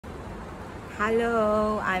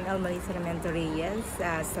Hello, I'm Elma Liza Ramento Reyes,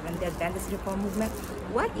 Seventh-day Adventist Reform Movement.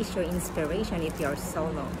 What is your inspiration if you're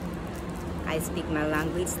solo? I speak my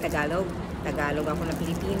language, Tagalog. Tagalog ako ng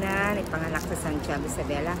Pilipina, nagpanganak sa Santiago,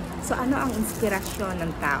 Isabela. So ano ang inspirasyon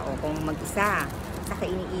ng tao kung mag-isa? Saka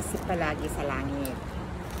iniisip palagi sa langit.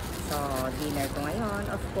 So dinner ko ngayon,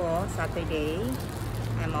 of course, Saturday.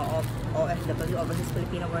 I'm a OFW, overseas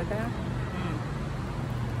Filipino worker.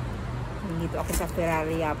 Dito ako sa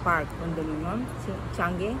Ferraria Park, condominium,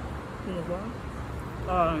 Changi,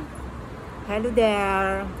 hello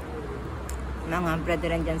there, mga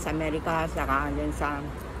brethren dyan sa Amerika, saka dyan sa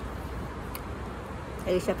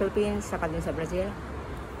Asia, Philippines, saka dyan sa Brazil.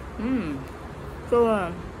 So,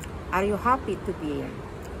 are you happy to be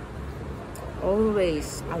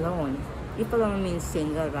always alone? If alone means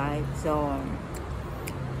single, right? So,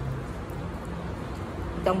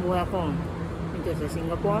 itong buhay ko dito sa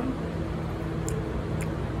Singapore.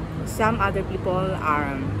 Some other people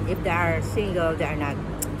are, if they are single, they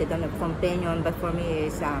don't have companion. But for me,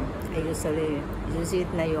 is I usually use it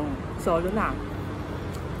na yung solo na.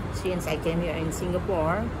 Since I came here in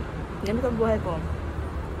Singapore, ganito ang buhay ko.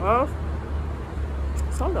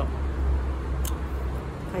 Solo.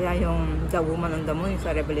 Kaya yung The Woman on the Moon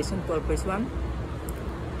sa Revelation 12 verse 1,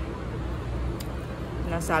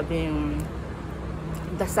 nasabing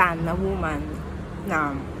the sun, na woman,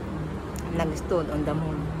 na nag-stood on the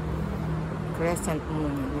moon. Crescent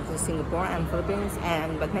moon, which is Singapore and Philippines,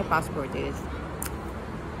 but my passport is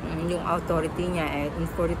yung authority niya in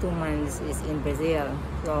 42 months is in Brazil,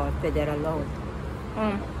 so federal law.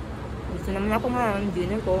 Gusto naman ako ngayon,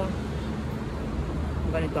 dinner ko,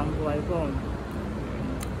 ganito ang buhay ko.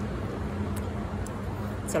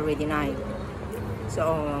 It's already night.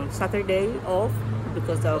 So Saturday off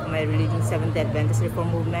because of my religion, Seventh-day Adventist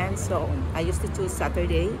Reform Movement. So I used to choose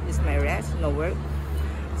Saturday is my rest, no work.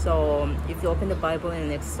 So, if you open the Bible in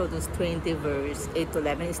Exodus 20 verse 8 to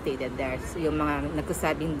 11, is stated there. So, yung mga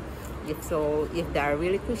nagsasabing, if they are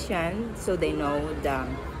really Christian, so they know the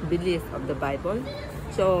belief of the Bible.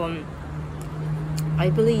 So, I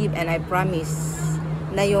believe and I promise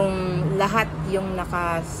na yung lahat yung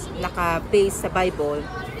naka-base sa Bible,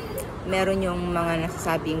 meron yung mga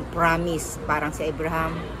nasasabing promise, parang si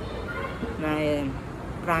Abraham, na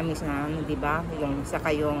promise na, di ba? Yung saka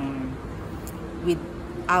yung without,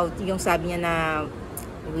 yung sabi niya na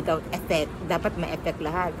without effect, dapat may effect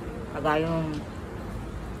lahat. Kagaya yung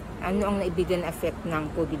ano ang naibigay na effect ng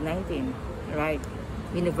COVID-19, right?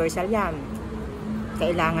 Universal yan.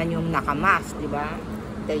 Kailangan yung naka-mask, di ba?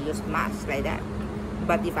 They use mask like that.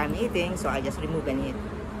 But if I'm eating, so I just remove and eat.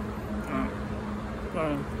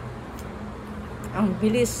 Ang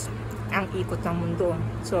bilis ang ikot ng mundo.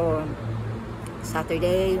 So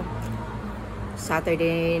Saturday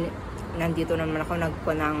nandito naman ako,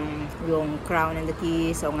 nagpo ng yung crown and the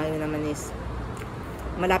keys. So ngayon naman is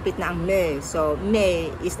malapit na ang May. So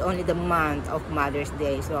May is only the month of Mother's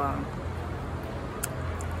Day. So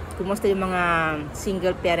kumusta yung mga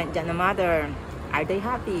single parent dyan na mother? Are they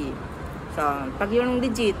happy? So pag yung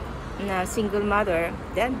legit na single mother,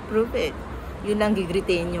 then prove it. Yun lang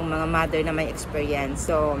gigritin yung mga mother na may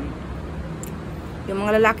experience. So yung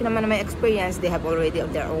mga lalaki naman na may experience, they have already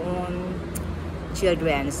of their own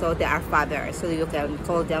children, so they are fathers, so you can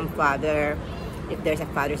call them father if there's a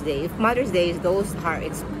Father's Day. If Mother's Day, those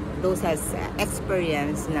has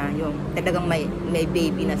experience na yung talagang may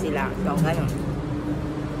baby na sila. So ganun.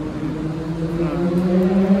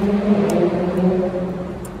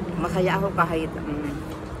 Masaya ako kahit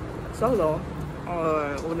solo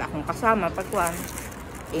or wala akong kasama. Pagkuhan,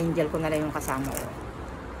 angel ko na lang yung kasama ko.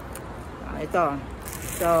 Ito.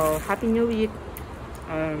 So Happy New Week.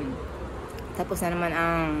 Tapos na naman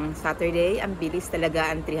ang Saturday. Ang bilis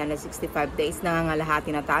talaga, ang 365 days.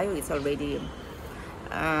 Nangangalahati na tayo. It's already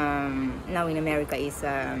now in America is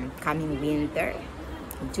coming winter.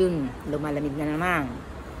 June, lumalamig na naman.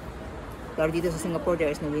 Pero dito sa Singapore,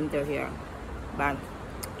 there is no winter here. But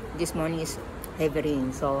this morning is heavy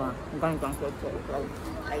rain. So, ganito ang clothes ko.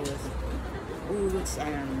 I use boots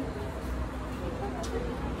and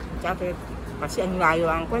jacket. Kasi ang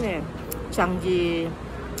layo ang ko eh. Changi.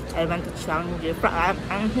 I went to Changi.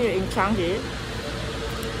 I'm here in Changi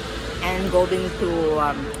and going to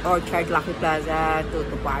Orchard, Lucky Plaza to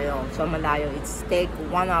Topayo. So malayo. It's take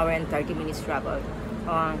 1 hour and 30 minutes travel.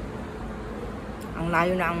 Ang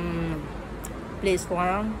layo na ang place ko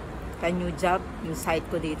ngayon. Kaya new job, yung site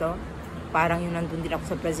ko dito. Parang yung nandun din ako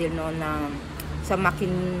sa Brazil noon na sa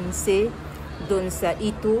Mackenzie, dun sa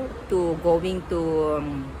E2 to going to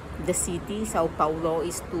the city, Sao Paulo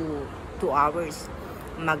is 2 hours.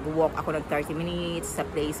 mag-walk ako ng 30 minutes sa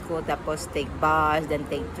place ko, tapos take bus, then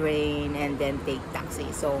take train, and then take taxi.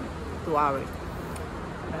 So 2 hours.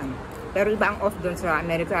 Pero iba ang off dun sa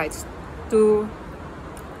America, it's 2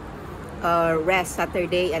 rest,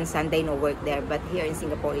 Saturday and Sunday, no work there. But here in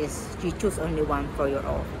Singapore is you choose only one for your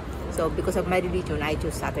off. So because of my religion, I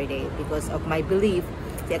choose Saturday. Because of my belief,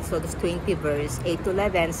 Exodus 20 verse 8 to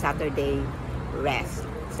 11, Saturday rest.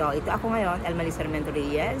 So ito ako ngayon, Elma Liza Ramento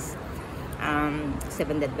Reyes,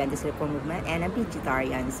 Seventh Adventist Reform Movement, and a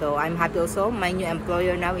vegetarian. So I'm happy also. My new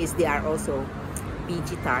employer now is they are also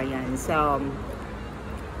vegetarian. So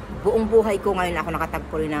buong buhay ko ngayon ako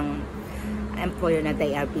nakatagpo rin ng employer na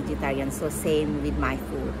they are vegetarian. So same with my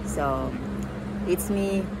food. So it's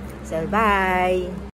me. So bye.